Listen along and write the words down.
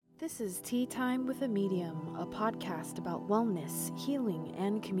This is Tea Time with a Medium, a podcast about wellness, healing,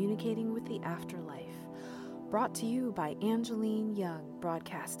 and communicating with the afterlife. Brought to you by Angeline Young,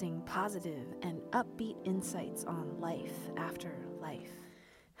 broadcasting positive and upbeat insights on life after life.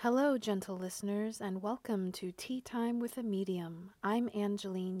 Hello, gentle listeners, and welcome to Tea Time with a Medium. I'm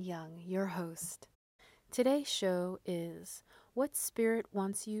Angeline Young, your host. Today's show is What Spirit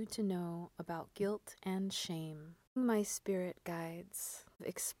Wants You to Know About Guilt and Shame. My spirit guides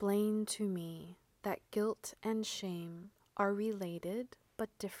explain to me that guilt and shame are related but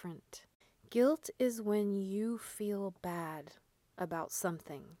different. Guilt is when you feel bad about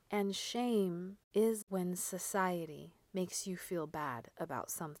something, and shame is when society makes you feel bad about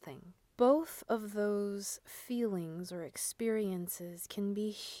something. Both of those feelings or experiences can be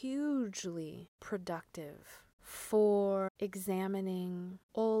hugely productive for examining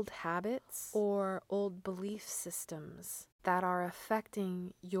old habits or old belief systems that are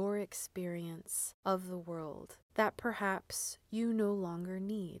affecting your experience of the world that perhaps you no longer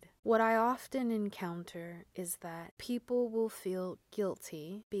need. What I often encounter is that people will feel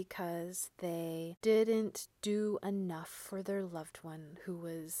guilty because they didn't do enough for their loved one who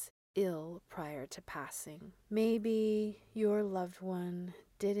was ill prior to passing. Maybe your loved one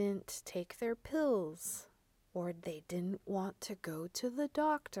didn't take their pills, or they didn't want to go to the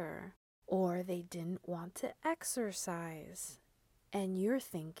doctor, or they didn't want to exercise. And you're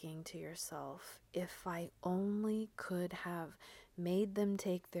thinking to yourself, if I only could have made them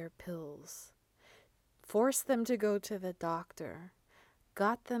take their pills, forced them to go to the doctor,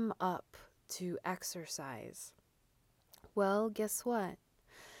 got them up to exercise. Well, guess what?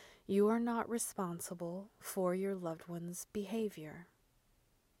 You are not responsible for your loved one's behavior.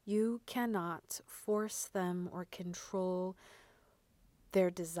 You cannot force them or control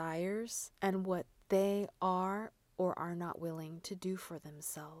their desires and what they are or are not willing to do for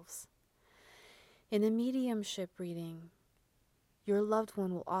themselves. In a mediumship reading, your loved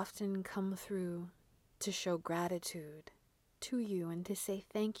one will often come through to show gratitude to you and to say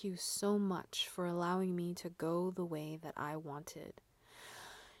thank you so much for allowing me to go the way that I wanted.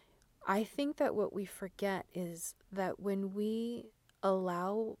 I think that what we forget is that when we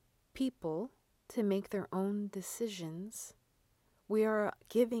allow people to make their own decisions, we are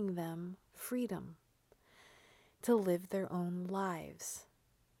giving them freedom to live their own lives.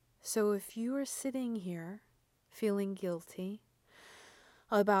 So if you are sitting here feeling guilty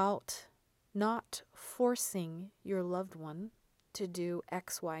about not forcing your loved one to do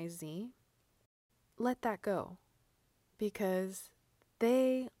XYZ, let that go, because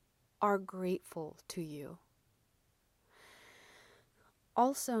they are grateful to you.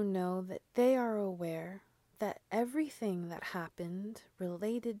 Also know that they are aware that everything that happened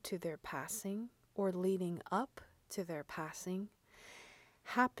related to their passing or leading up to their passing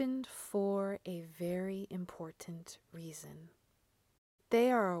happened for a very important reason.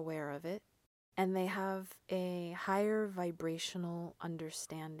 They are aware of it, and they have a higher vibrational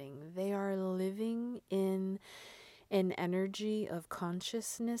understanding. They are living in an energy of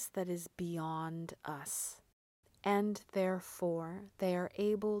consciousness that is beyond us. And therefore, they are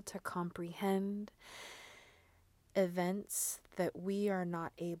able to comprehend events that we are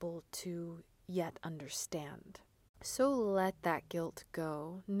not able to yet understand. So let that guilt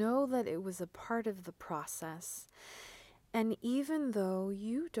go. Know that it was a part of the process. And even though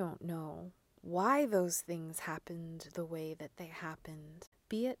you don't know why those things happened the way that they happened,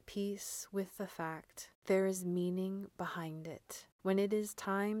 be at peace with the fact there is meaning behind it. When it is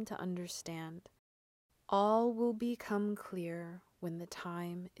time to understand, all will become clear when the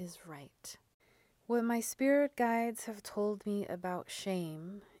time is right. What my spirit guides have told me about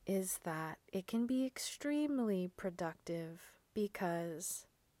shame is that it can be extremely productive because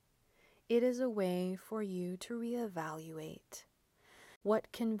it is a way for you to reevaluate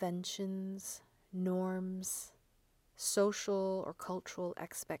what conventions, norms, social or cultural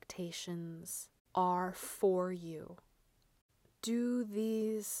expectations are for you. Do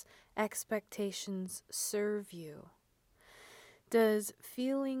these expectations serve you? Does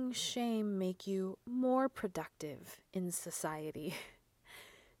feeling shame make you more productive in society?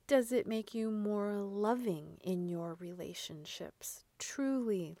 Does it make you more loving in your relationships?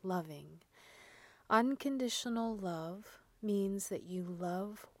 Truly loving. Unconditional love means that you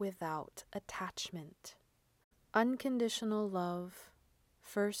love without attachment. Unconditional love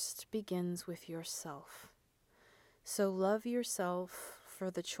first begins with yourself. So love yourself for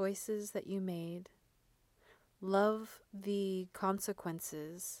the choices that you made. Love the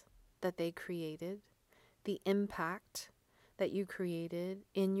consequences that they created, the impact that you created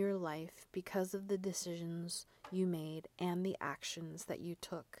in your life because of the decisions you made and the actions that you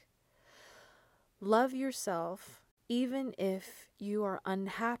took Love yourself even if you are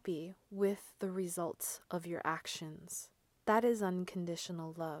unhappy with the results of your actions. That is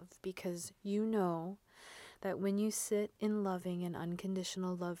unconditional love, because you know that when you sit in loving and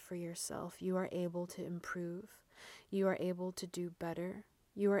unconditional love for yourself, you are able to improve, you are able to do better,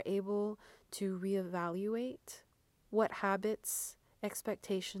 you are able to reevaluate what habits,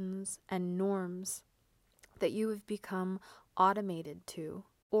 expectations, and norms that you have become automated to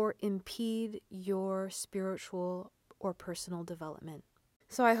or impede your spiritual or personal development.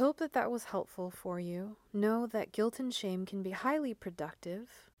 So I hope that that was helpful for you. Know that guilt and shame can be highly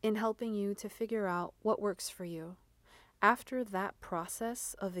productive in helping you to figure out what works for you. After that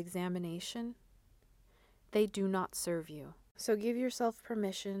process of examination, they do not serve you. So give yourself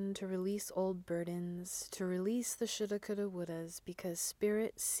permission to release old burdens, to release the shoulda, coulda, wouldas, because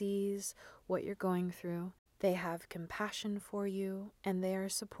Spirit sees what you're going through. They have compassion for you, and they are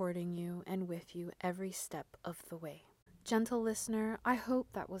supporting you and with you every step of the way. Gentle listener, I hope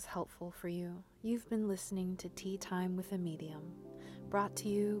that was helpful for you. You've been listening to Tea Time with a Medium, brought to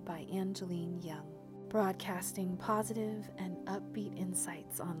you by Angeline Young, broadcasting positive and upbeat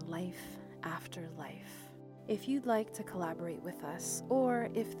insights on life after life. If you'd like to collaborate with us, or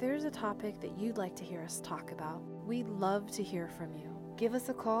if there's a topic that you'd like to hear us talk about, we'd love to hear from you. Give us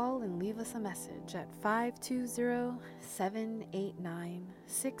a call and leave us a message at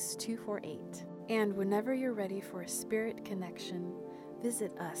 520-789-6248. And whenever you're ready for a spirit connection,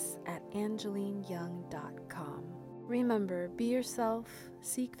 visit us at angelineyoung.com. Remember, be yourself,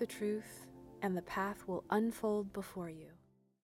 seek the truth, and the path will unfold before you.